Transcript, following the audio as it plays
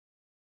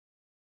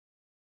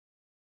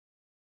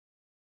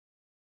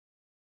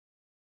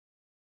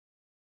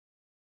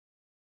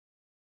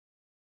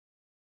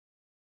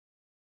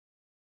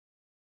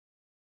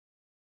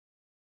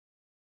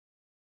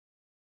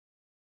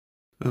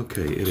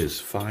Okay, it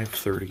is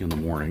 5:30 in the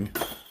morning.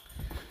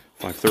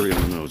 5:30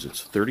 on the nose.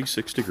 It's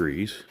 36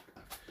 degrees.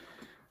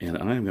 And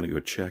I am going to go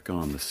check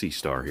on the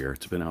SeeStar here.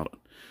 It's been out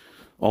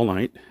all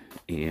night.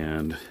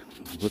 And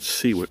let's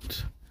see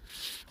what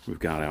we've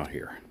got out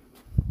here.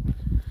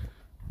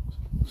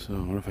 So I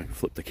don't know if I can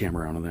flip the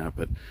camera around on that.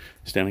 But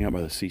standing out by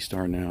the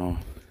SeeStar now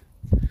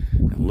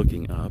and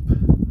looking up,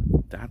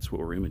 that's what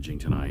we're imaging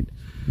tonight.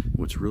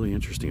 What's really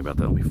interesting about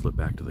that, let me flip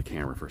back to the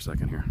camera for a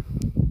second here.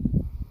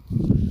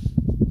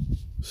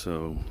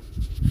 So,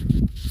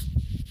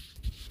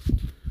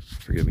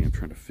 forgive me, I'm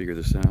trying to figure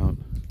this out.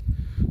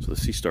 So the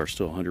SeeStar is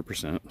still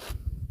 100%.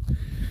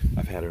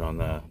 I've had it on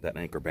that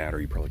Anchor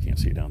battery. You probably can't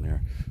see it down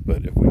there.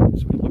 But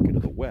as we look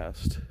into the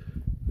west,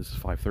 this is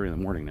 5:30 in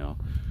the morning now.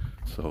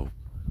 So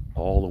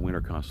all the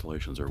winter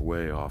constellations are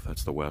way off.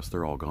 That's the west.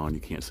 They're all gone. You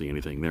can't see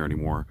anything there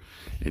anymore.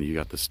 And you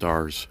got the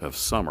stars of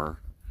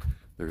summer.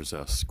 There's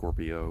a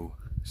Scorpio,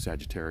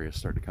 Sagittarius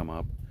starting to come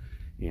up.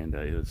 And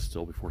it is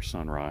still before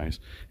sunrise.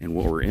 And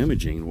what we're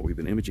imaging, what we've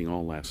been imaging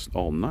all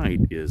night,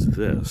 is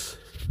this.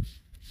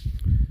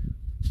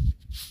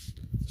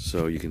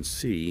 So you can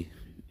see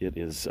it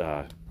is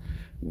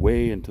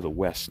way into the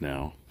west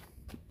now.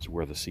 It's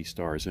where the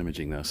SeeStar is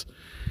imaging this,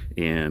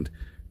 and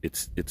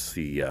it's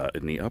the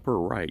in the upper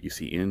right you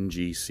see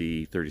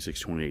NGC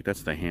 3628.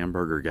 That's the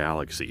Hamburger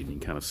Galaxy, and you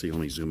can kind of see.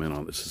 Let me zoom in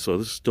on this. So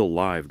this is still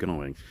live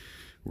going.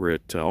 We're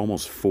at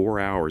almost 4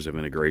 hours of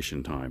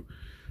integration time.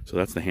 So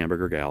that's the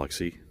Hamburger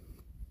Galaxy.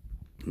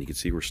 And you can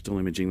see we're still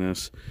imaging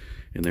this.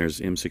 And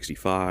there's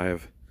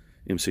M65,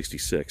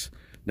 M66.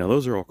 Now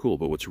those are all cool,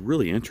 but what's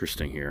really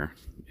interesting here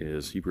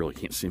is, you really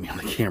can't see me on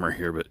the camera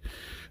here, but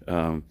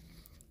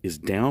is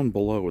down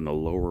below in the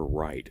lower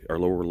right, or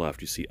lower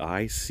left, you see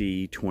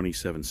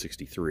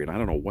IC2763. And I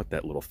don't know what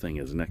that little thing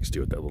is next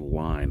to it, that little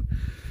line.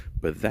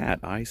 But that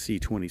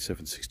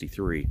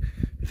IC2763,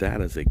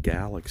 that is a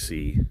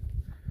galaxy.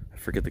 I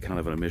forget the kind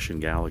of an emission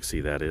galaxy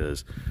that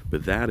is,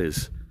 but that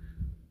is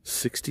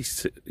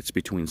 66, it's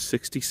between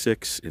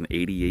 66 and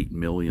 88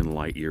 million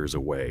light years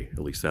away. At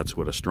least that's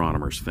what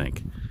astronomers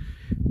think.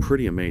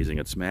 Pretty amazing.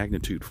 It's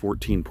magnitude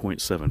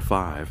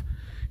 14.75,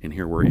 and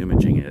here we're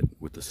imaging it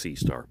with the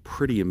SeeStar.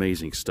 Pretty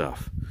amazing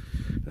stuff.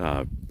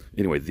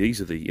 Anyway, these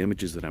are the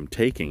images that I'm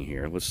taking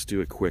here. Let's do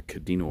a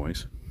quick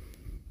denoise.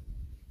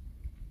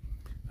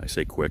 I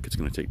say quick, it's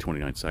going to take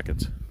 29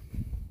 seconds.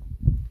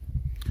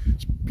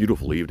 It's a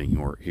beautiful evening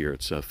here.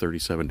 It's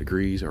 37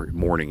 degrees, or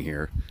morning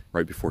here,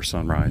 right before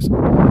sunrise.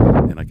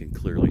 And I can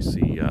clearly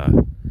see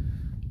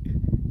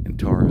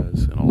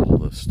Antares and all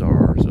the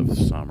stars of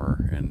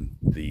summer and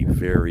the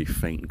very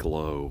faint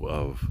glow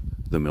of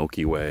the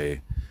Milky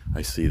Way.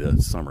 I see the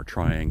summer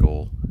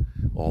triangle.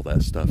 All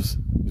that stuff's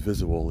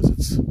visible as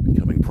it's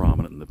becoming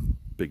prominent in the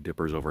Big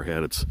Dippers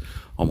overhead. It's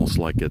almost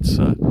like it's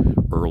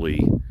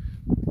early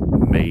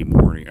May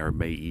morning or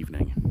May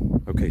evening.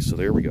 Okay, so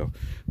there we go.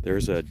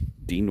 There's a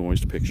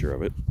denoised picture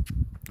of it,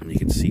 and you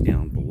can see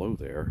down below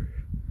there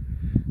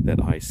that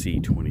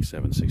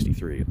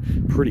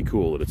IC2763. Pretty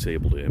cool that it's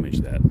able to image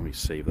that. Let me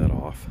save that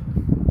off,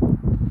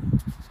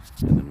 and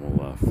then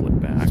we'll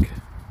flip back.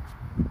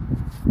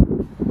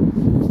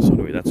 So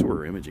anyway, that's what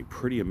we're imaging.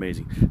 Pretty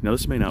amazing. Now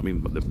this may not be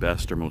the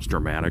best or most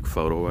dramatic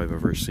photo I've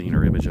ever seen,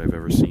 or image I've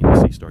ever seen the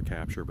SeeStar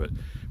capture, but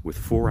with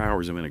 4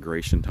 hours of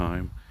integration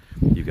time,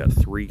 you've got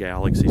 3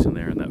 galaxies in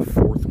there, and that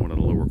fourth one in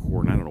the lower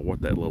corner, I don't know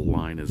what that little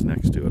line is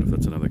next to it, if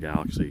that's another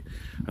galaxy.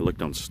 I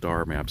looked on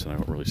star maps and I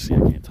don't really see, I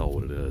can't tell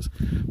what it is,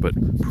 but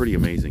pretty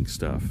amazing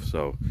stuff.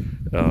 So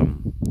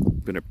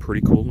been a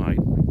pretty cool night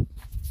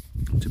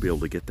to be able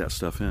to get that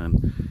stuff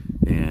in,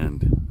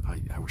 and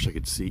I wish I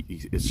could see.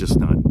 It's just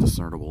not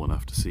discernible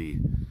enough to see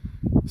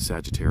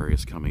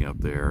Sagittarius coming up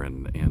there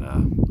and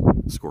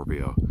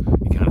Scorpio.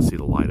 You kind of see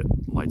the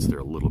lights there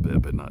a little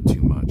bit, but not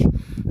too much.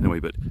 Anyway,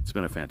 but it's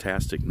been a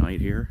fantastic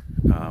night here.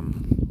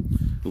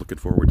 Looking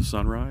forward to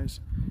sunrise.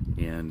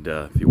 And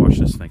if you watch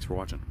this, thanks for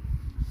watching.